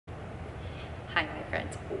Hi my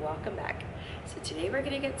friends, welcome back. So today we're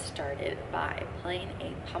going to get started by playing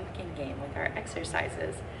a pumpkin game with our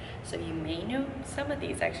exercises. So you may know some of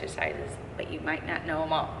these exercises, but you might not know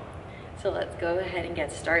them all. So let's go ahead and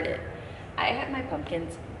get started. I have my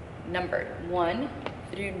pumpkins numbered 1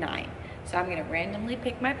 through 9. So I'm going to randomly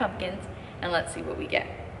pick my pumpkins and let's see what we get.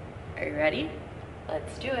 Are you ready?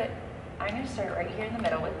 Let's do it. I'm going to start right here in the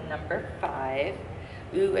middle with number 5.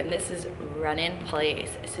 Ooh, and this is run in place.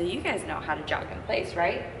 So you guys know how to jog in place,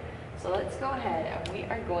 right? So let's go ahead and we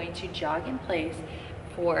are going to jog in place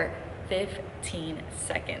for 15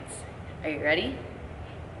 seconds. Are you ready?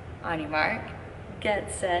 On your mark,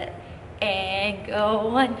 get set, and go.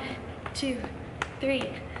 1, 2, 3,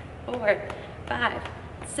 4, 5,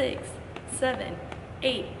 6, 7,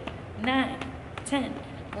 8, 9, 10,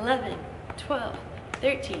 11, 12,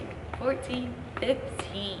 13, 14,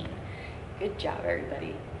 15. Good job,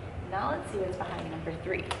 everybody. Now let's see what's behind number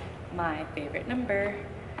 3, my favorite number.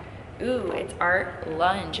 Ooh, it's our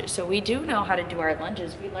lunge. So we do know how to do our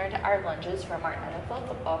lunges. We learned our lunges from our NFL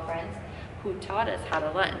football friends who taught us how to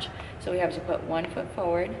lunge. So we have to put one foot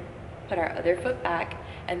forward, put our other foot back,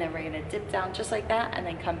 and then we're gonna dip down just like that and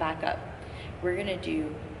then come back up. We're gonna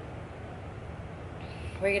do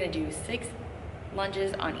 6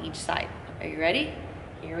 lunges on each side. Are you ready?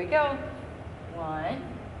 Here we go.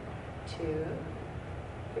 1, 2,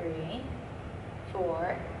 3,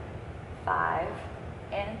 4, 5,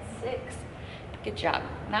 and 6. Good job.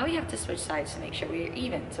 Now we have to switch sides to make sure we are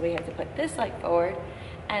even. So we have to put this leg forward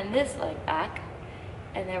and this leg back,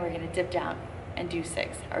 and then we're going to dip down and do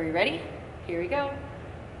 6. Are we ready? Here we go.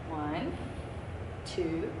 1,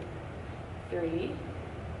 2, 3,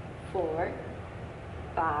 4,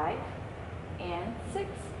 5, and 6.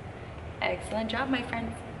 Excellent job, my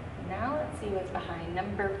friends. Now let's see what's behind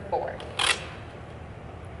number 4.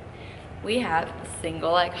 We have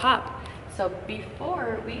single leg hop. So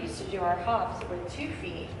before we used to do our hops with 2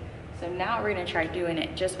 feet. So now we're gonna try doing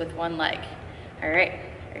it just with 1 leg. All right,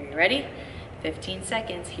 are you ready? 15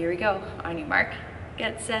 seconds, here we go. On your mark,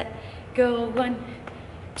 get set, go. 1,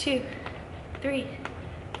 2, 3,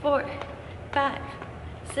 4, 5,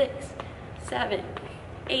 6, 7,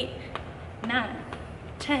 8, 9,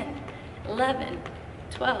 10, 11,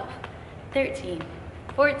 12, 13,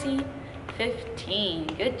 14, 15.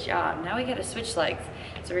 Good job. Now we gotta switch legs.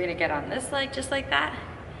 So we're gonna get on this leg just like that,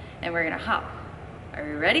 and we're gonna hop. Are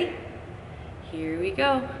we ready? Here we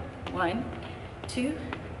go. 1, 2,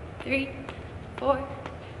 3, 4,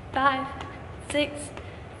 5, 6,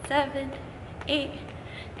 7, 8,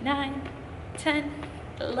 9, 10,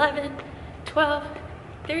 11, 12,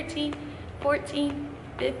 13, 14,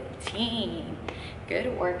 15.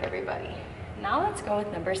 Good work, everybody. Now let's go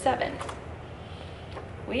with number 7.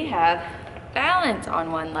 We have balance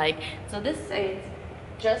on 1 leg. So this is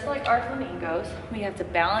just like our flamingos. We have to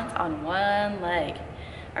balance on 1 leg.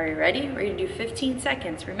 Are you ready? We're gonna do 15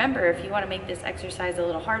 seconds. Remember, if you wanna make this exercise a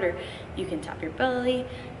little harder, you can tap your belly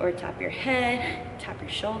or tap your head, tap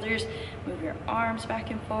your shoulders, move your arms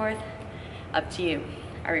back and forth. Up to you.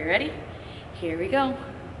 Are we ready? Here we go.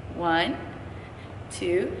 1,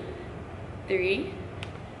 2, 3,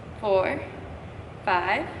 4,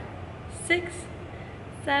 5, 6,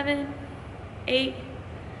 7, 8,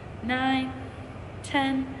 9,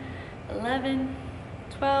 10, 11,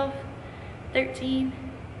 12, 13,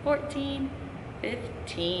 14,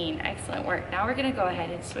 15. Excellent work. Now we're gonna go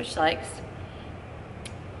ahead and switch legs.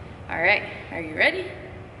 All right, are you ready?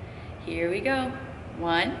 Here we go.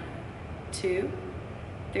 1, 2,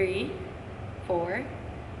 3, 4,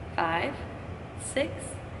 5, 6,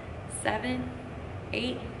 7,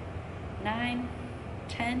 8, 9,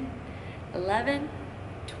 10, 11,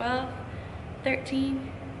 12,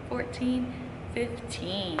 13, 14,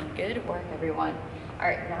 15. Good work, everyone. All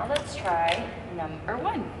right, now let's try number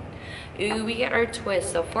 1. Ooh, we get our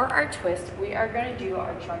twist. So for our twist, we are gonna do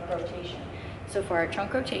our trunk rotation. So for our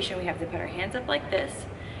trunk rotation, we have to put our hands up like this.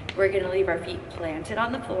 We're gonna leave our feet planted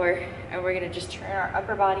on the floor, and we're gonna just turn our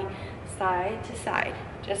upper body side to side,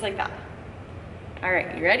 just like that. All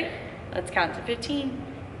right, you ready? Let's count to 15.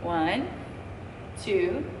 1,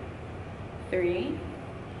 2, 3,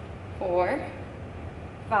 4,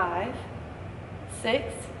 5,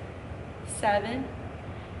 6, 7,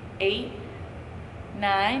 8,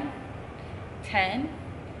 9, 10,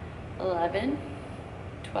 11,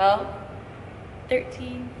 12,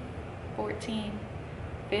 13, 14,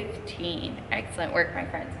 15. Excellent work, my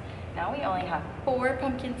friends. Now we only have 4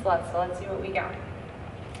 pumpkins left, so let's see what we got.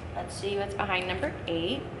 Let's see what's behind number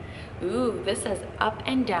 8. Ooh, this says up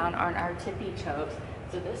and down on our tippy toes.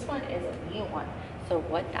 So this one is a new one. So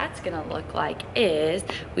what that's gonna look like is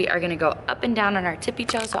we are gonna go up and down on our tippy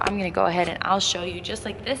toes. So I'm gonna go ahead and I'll show you just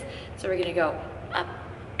like this. So we're gonna go up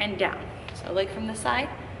and down. So like from the side,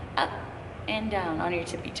 up and down on your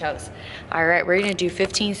tippy toes. All right, we're gonna do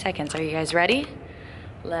 15 seconds. Are you guys ready?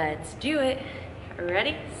 Let's do it.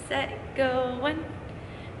 Ready, set, go. 1,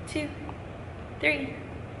 2, 3,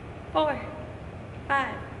 4,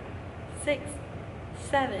 5, 6,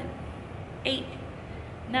 7, 8,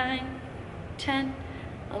 9, 10,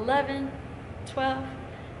 11, 12,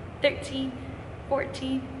 13,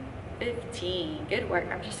 14, 15. Good work.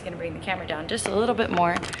 I'm just gonna bring the camera down just a little bit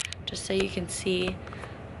more, just so you can see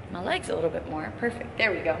my legs a little bit more. Perfect,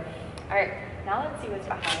 there we go. All right, now let's see what's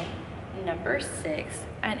behind number 6,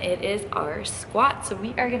 and it is our squat. So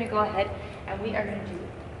we are gonna go ahead and we are gonna do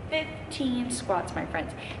 15 squats, my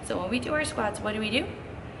friends. So when we do our squats, what do?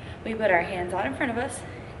 We put our hands out in front of us,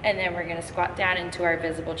 and then we're gonna squat down into our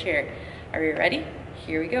visible chair. Are you ready?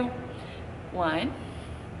 Here we go. 1,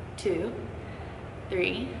 2,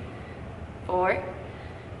 3, 4,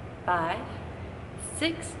 5,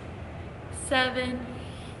 6, 7,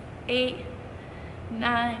 8,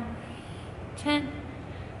 9, 10,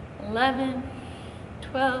 11,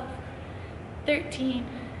 12, 13,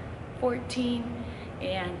 14,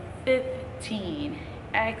 and 15.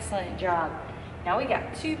 Excellent job. Now we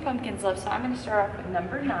got 2 pumpkins left, so I'm gonna start off with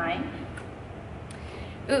number 9.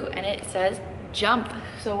 Ooh, and it says jump.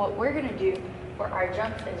 So what we're gonna do for our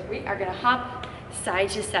jumps is we are gonna hop side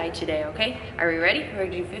to side today, okay? Are we ready? We're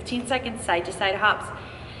gonna do 15 seconds side to side hops.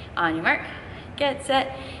 On your mark, get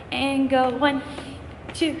set, and go. 1,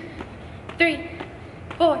 2, 3,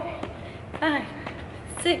 4, 5,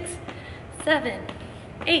 6, 7,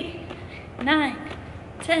 8, 9,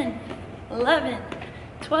 10, 11,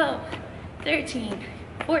 12, 13,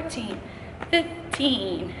 14,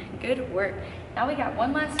 15. Good work. Now we got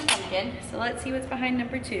one last pumpkin, so let's see what's behind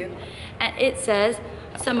number 2. And it says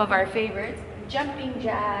some of our favorites, jumping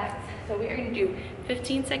jacks. So we are gonna do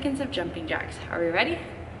 15 seconds of jumping jacks. Are we ready?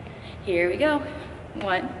 Here we go.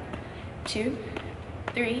 1, 2,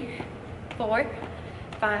 3, 4,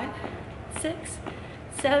 5, 6,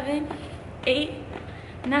 7, 8,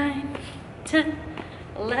 9, 10,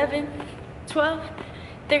 11, 12,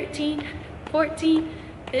 13, 14,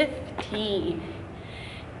 15.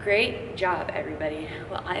 Great job, everybody.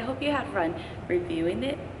 Well, I hope you had fun reviewing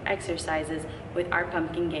the exercises with our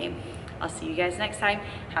pumpkin game. I'll see you guys next time.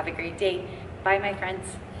 Have a great day. Bye, my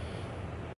friends.